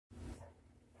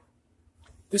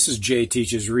This is Jay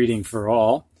Teaches Reading for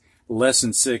All,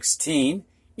 Lesson 16,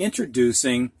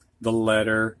 introducing the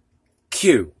letter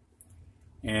Q.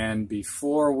 And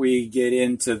before we get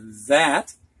into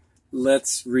that,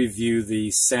 let's review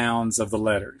the sounds of the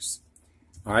letters.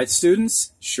 All right,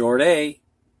 students, short A,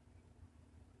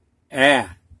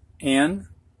 N,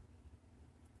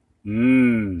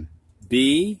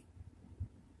 B,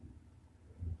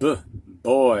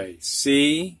 boy,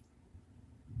 C,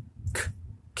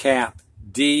 cap,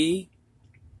 D,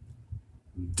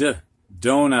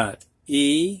 donut,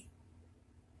 E,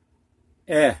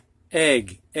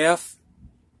 egg, F,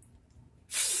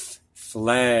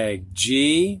 flag,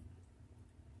 G,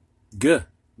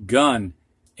 gun,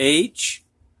 H,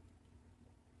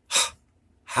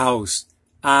 house,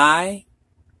 I,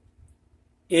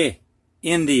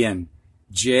 Indian,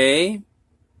 J,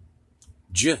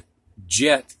 jet,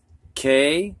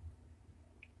 K,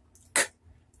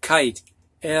 kite,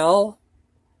 L,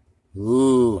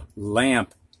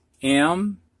 lamp,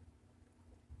 M,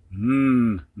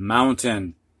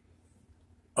 mountain.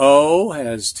 O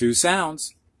has two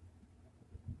sounds.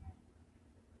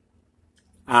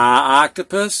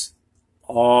 Octopus,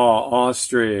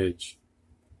 ostrich.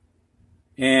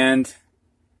 And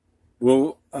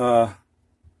the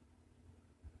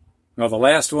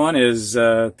last one is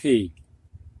P.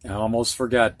 I almost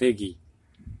forgot piggy.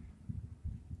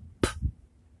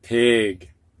 Pig.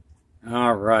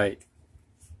 All right.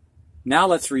 Now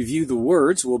let's review the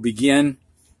words. We'll begin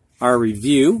our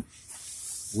review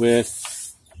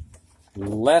with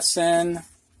lesson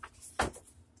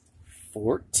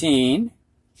 14.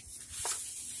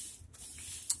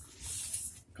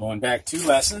 Going back 2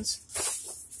 lessons.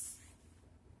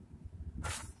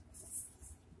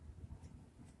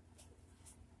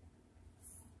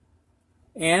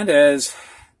 And as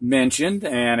mentioned,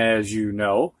 and as you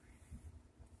know,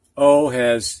 O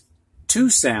has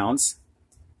 2 sounds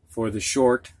for the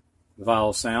short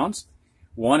vowel sounds.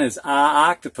 One is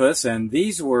octopus, and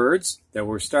these words that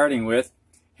we're starting with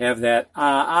have that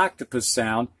octopus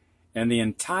sound, and the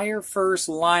entire first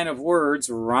line of words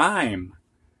rhyme.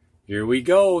 Here we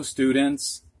go,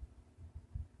 students.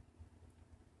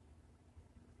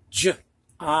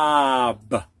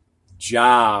 Job,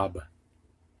 job.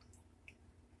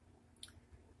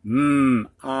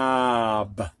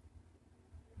 Mob,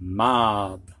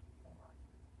 mob.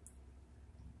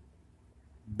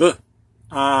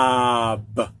 Bob,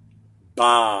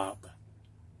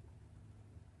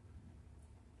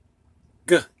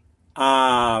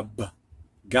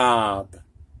 gob.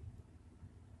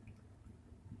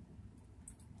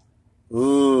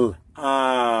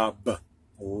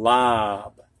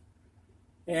 Lob.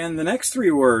 And the next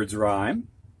 3 words rhyme.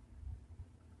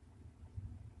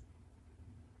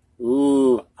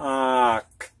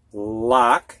 Lock,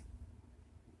 mock,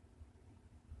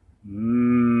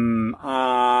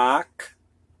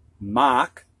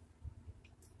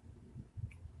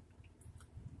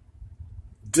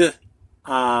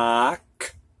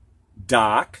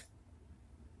 dock.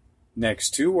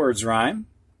 Next 2 words rhyme.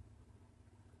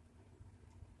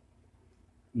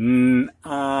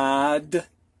 Nod,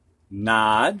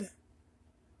 God.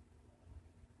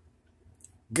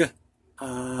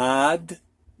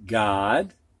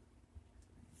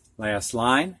 Last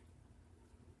line.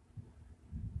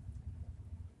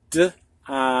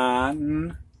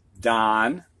 Don,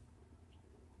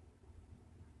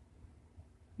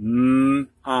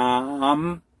 mom,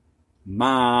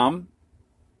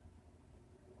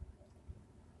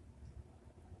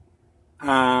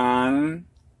 on.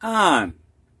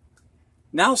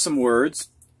 Now some words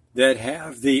that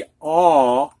have the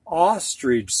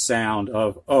ostrich sound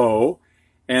of O,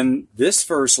 and this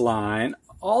first line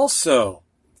also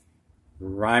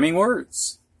rhyming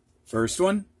words. First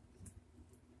one,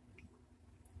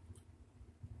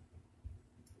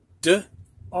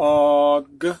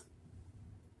 og,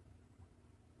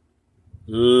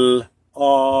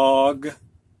 log,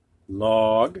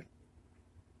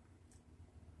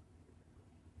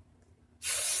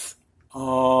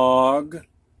 og,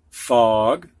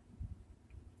 fog,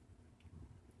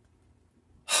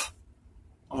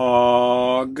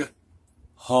 og,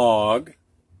 hog,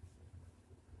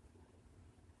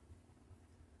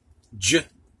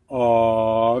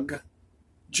 og,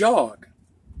 jog.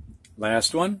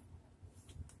 Last one.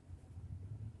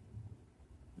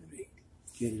 Let me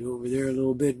get it over there a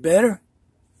little bit better.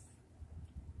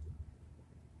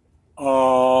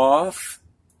 Off.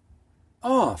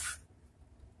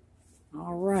 All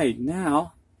right,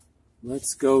 now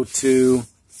let's go to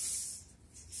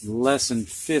lesson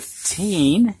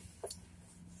 15.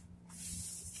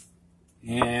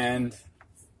 And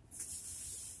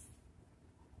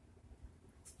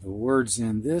The words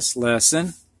in this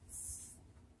lesson.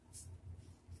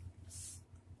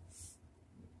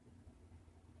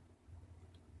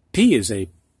 P is a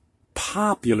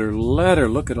popular letter.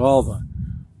 Look at all the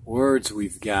words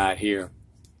we've got here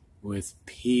with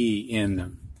P in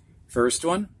them. First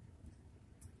one.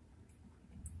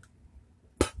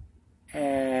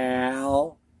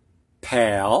 Al,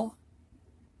 pal.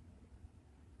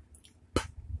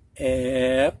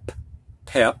 Ep,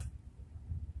 pep.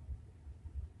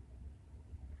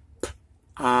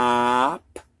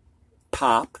 Op,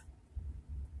 pop.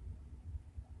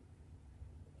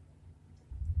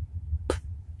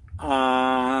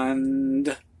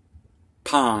 And,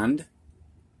 pond.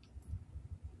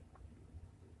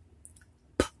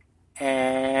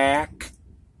 Ack,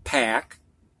 pack.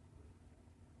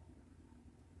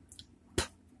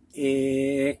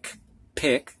 Ick,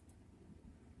 pick.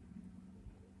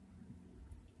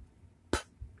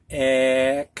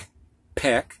 Eck,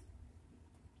 peck.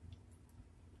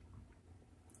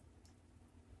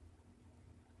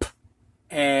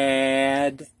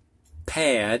 Add,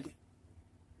 pad.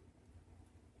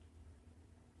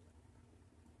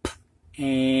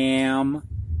 Am,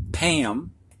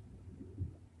 Pam.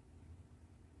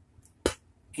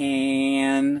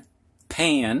 An,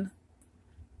 pan.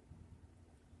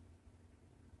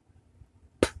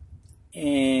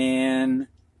 An,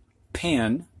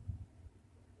 pen.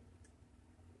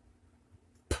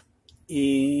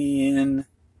 In,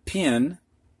 pin.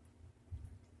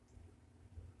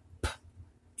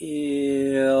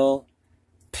 Ill,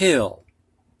 pill.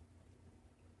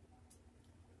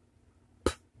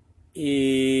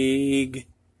 Egg,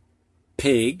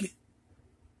 pig.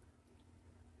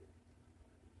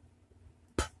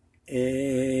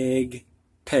 Egg,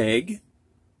 peg.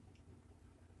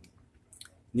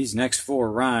 These next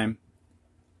four rhyme.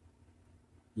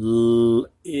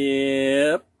 Lip,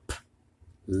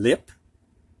 lip.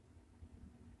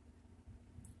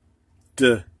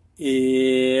 Dip,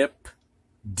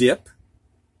 dip.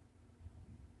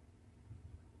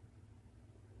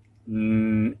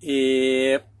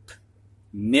 Nip,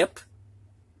 nip.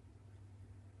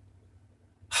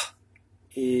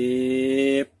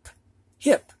 Hip,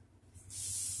 hip.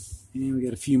 And we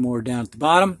got a few more down at the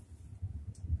bottom.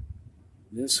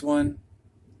 This one.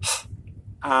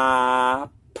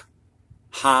 Op,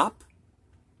 hop.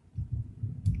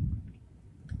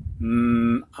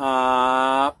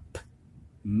 Op,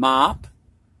 mop.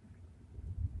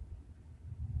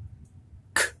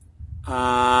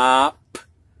 Op,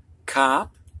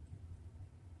 cop.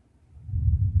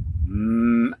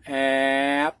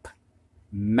 App,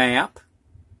 map.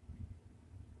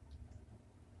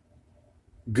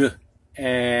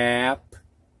 App,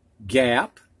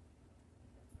 gap.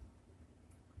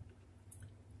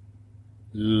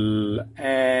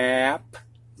 App,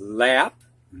 lap.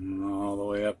 All the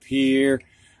way up here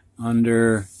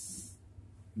under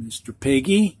Mr.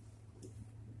 Piggy.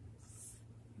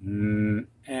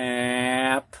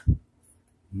 App,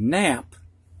 nap.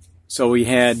 So we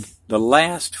had the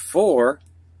last four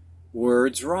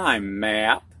words rhyme.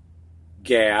 Map,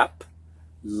 gap,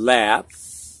 lap,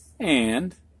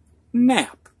 and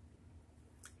nap.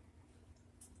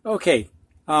 Okay.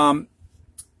 In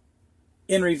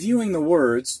reviewing the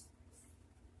words,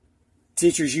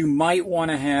 teachers, you might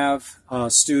want to have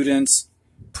students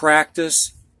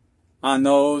practice on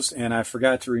those, and I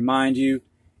forgot to remind you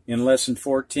in lesson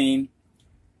 14.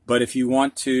 But if you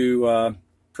want to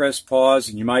press pause,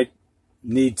 and you might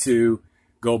need to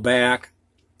go back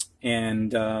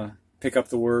and pick up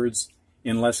the words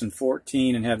in lesson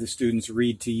 14 and have the students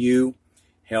read to you,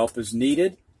 help is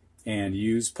needed, and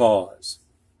use pause.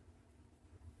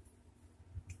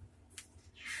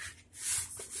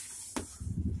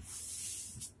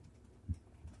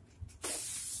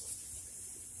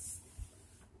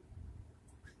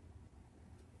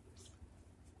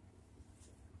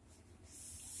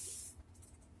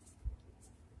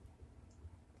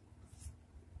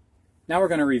 Now we're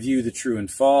going to review the true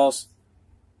and false.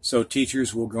 So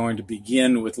teachers, we're going to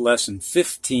begin with lesson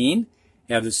 15.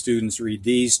 Have the students read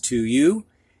these to you.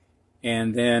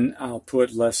 And then I'll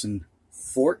put lesson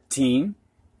 14,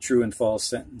 true and false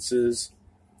sentences,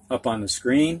 up on the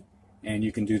screen. And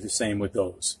you can do the same with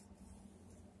those.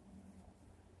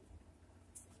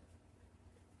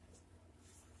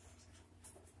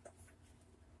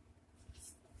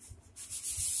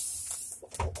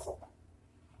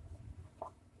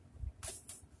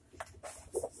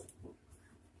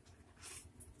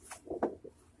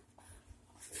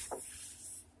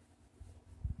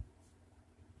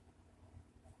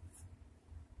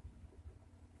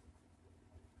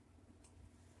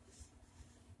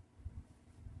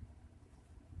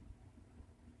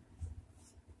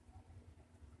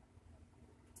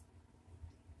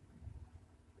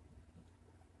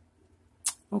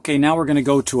 Okay, now we're going to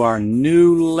go to our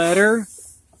new letter.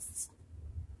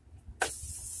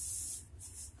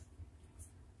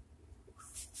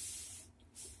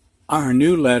 Our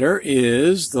new letter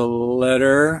is the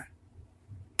letter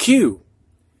Q.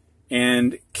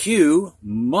 And Q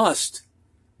must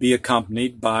be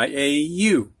accompanied by a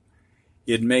U.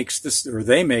 It makes this, or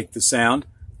they make the sound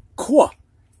qu,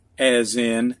 as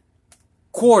in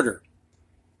quarter.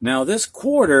 Now this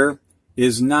quarter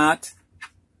is not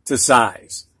to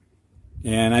size.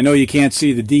 And I know you can't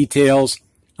see the details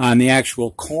on the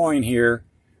actual coin here,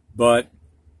 but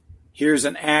here's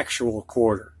an actual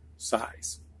quarter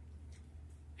size.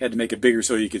 Had to make it bigger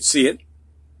so you could see it.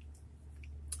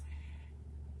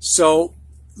 So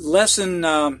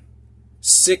lesson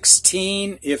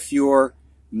 16, if you're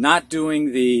not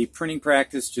doing the printing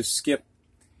practice, just skip,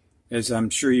 as I'm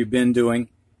sure you've been doing,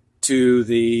 to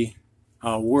the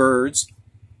words.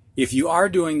 If you are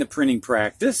doing the printing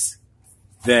practice,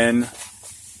 then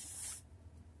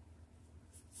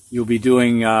you'll be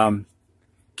doing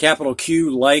capital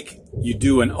Q like you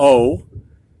do an O,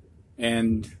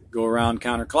 and go around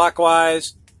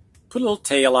counterclockwise, put a little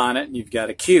tail on it, and you've got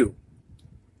a Q.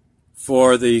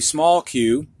 For the small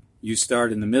Q, you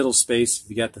start in the middle space.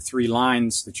 You got the 3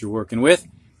 lines that you're working with,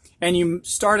 and you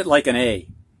start it like an A.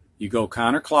 You go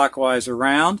counterclockwise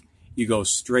around, you go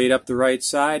straight up the right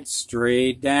side,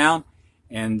 straight down,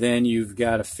 and then you've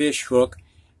got a fish hook.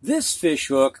 This fish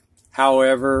hook,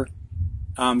 however,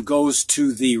 goes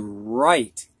to the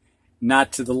right,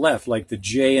 not to the left, like the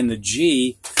J and the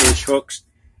G fish hooks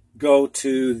go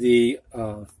to the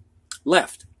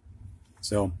left.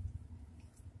 So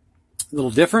a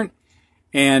little different.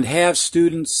 And have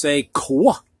students say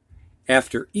qu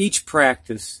after each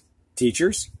practice,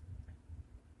 teachers.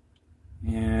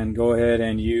 And go ahead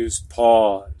and use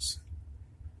pause.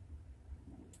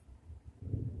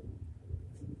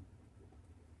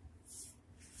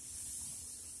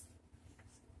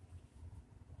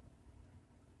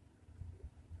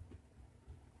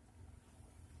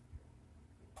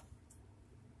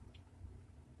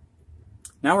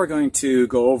 Now we're going to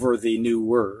go over the new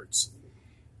words.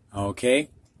 Okay,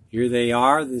 here they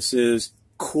are. This is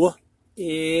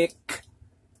quick,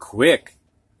 quick,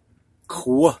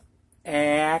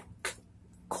 quack,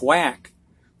 quack,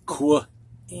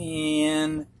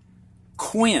 quin,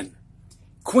 Quinn.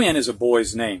 Quinn is a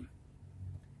boy's name.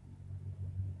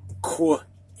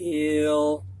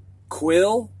 Quill,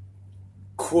 quill,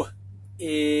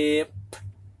 quip,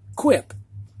 quip.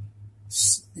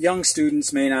 Young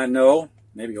students may not know,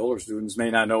 maybe older students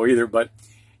may not know either, but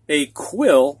a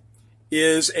quill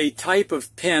is a type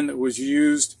of pen that was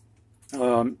used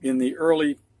in the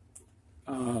early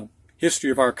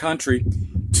history of our country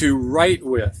to write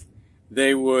with.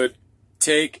 They would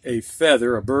take a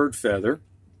feather, a bird feather,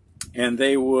 and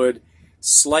they would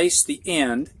slice the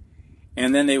end,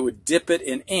 and then they would dip it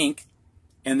in ink,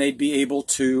 and they'd be able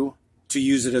to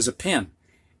use it as a pen.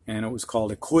 And it was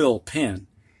called a quill pen,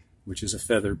 which is a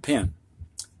feathered pen.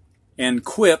 And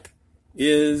quip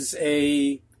is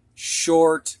a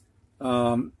short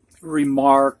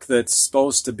remark that's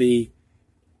supposed to be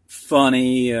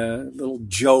funny, a little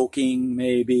joking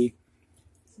maybe.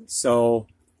 So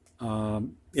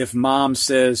if mom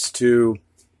says to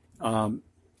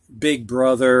Big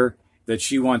Brother that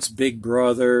she wants Big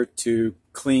Brother to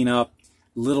clean up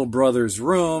little brother's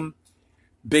room,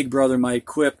 Big Brother might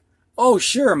quip, "Oh,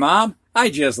 sure, Mom,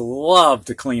 I just love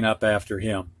to clean up after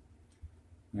him."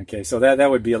 Okay, so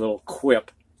that would be a little quip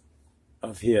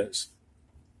of his.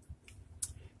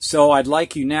 So I'd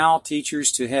like you now,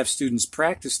 teachers, to have students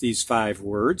practice these 5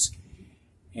 words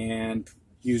and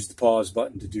use the pause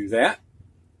button to do that.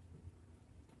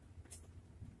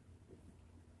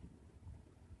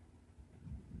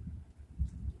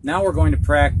 Now we're going to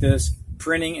practice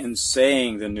printing and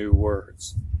saying the new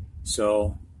words.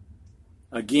 So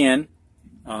again,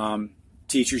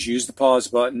 teachers use the pause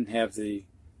button, have the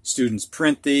students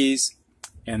print these,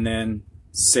 and then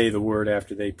say the word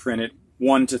after they print it.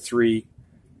 1 to 3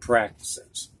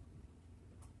 practices.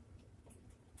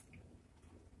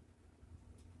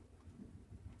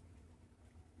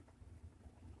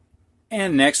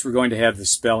 And next we're going to have the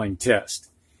spelling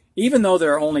test. Even though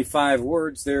there are only 5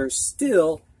 words, there's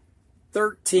still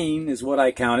 13 is what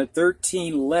I counted,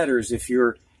 13 letters if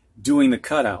you're doing the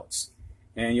cutouts.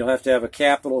 And you'll have to have a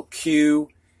capital Q,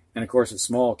 and of course a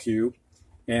small q,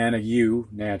 and a U,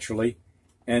 naturally.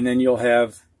 And then you'll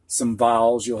have some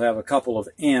vowels. You'll have a couple of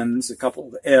N's, a couple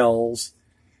of L's.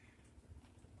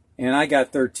 And I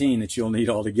got 13 that you'll need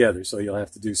altogether, so you'll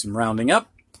have to do some rounding up.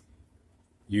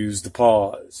 Use the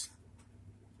pause.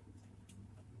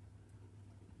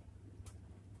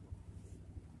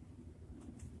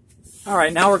 All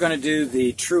right, now we're going to do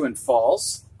the true and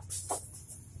false.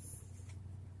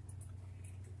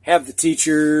 Have the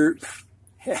teachers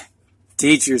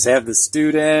have the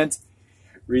student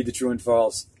read the true and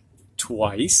false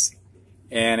twice.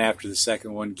 And after the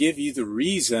second one, give you the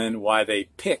reason why they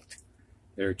picked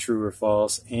their true or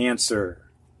false answer.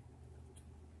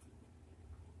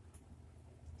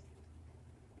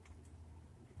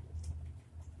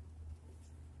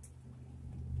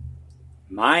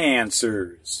 My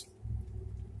answers.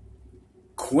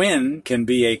 Quinn can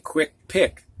be a quick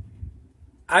pick.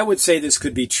 I would say this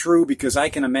could be true because I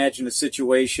can imagine a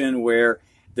situation where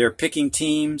they're picking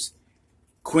teams.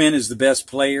 Quinn is the best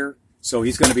player, so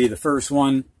he's going to be the first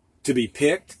one to be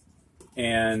picked.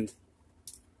 And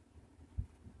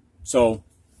so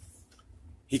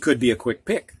he could be a quick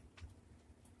pick.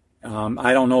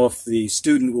 I don't know if the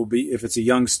student will be, if it's a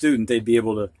young student, they'd be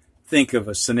able to think of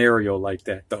a scenario like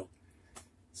that, though.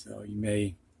 So you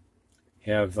may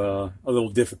have a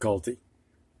little difficulty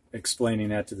explaining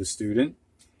that to the student.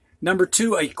 Number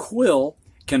 2, a quill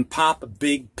can pop a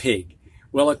big pig.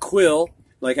 Well, a quill,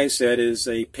 like I said, is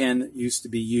a pen that used to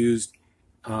be used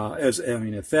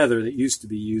a feather that used to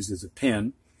be used as a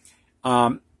pen.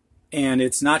 And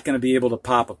it's not going to be able to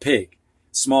pop a pig,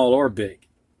 small or big,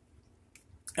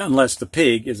 unless the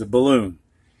pig is a balloon.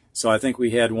 So I think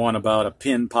we had one about a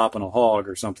pin popping a hog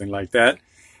or something like that.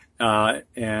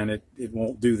 And it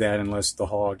won't do that unless the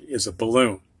hog is a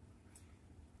balloon.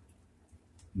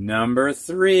 Number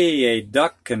 3, a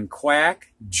duck can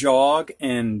quack, jog,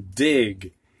 and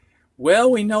dig. Well,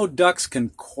 we know ducks can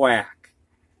quack.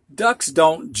 Ducks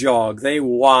don't jog, they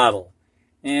waddle.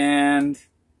 And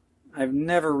I've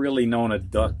never really known a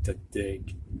duck to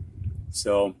dig.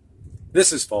 So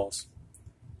this is false.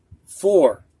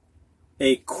 4,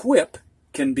 a quip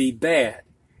can be bad.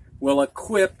 Well, a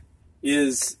quip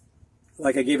is,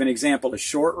 like I gave an example, a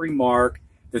short remark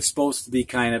that's supposed to be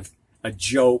kind of a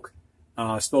joke,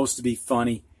 supposed to be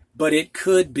funny, but it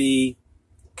could be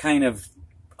kind of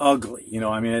ugly.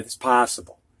 It's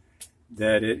possible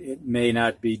that it may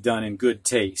not be done in good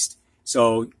taste.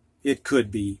 So it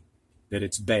could be that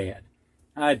it's bad.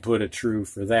 I'd put a true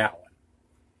for that one.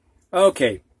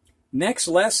 Okay, next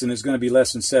lesson is going to be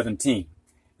lesson 17.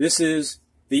 This is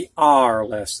the R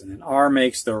lesson, and R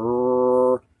makes the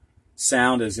R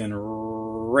sound as in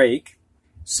rake.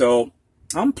 So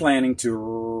I'm planning to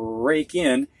rake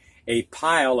in a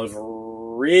pile of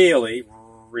really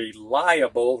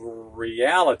reliable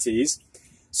realities.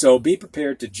 So be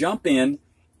prepared to jump in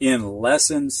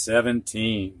lesson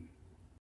 17.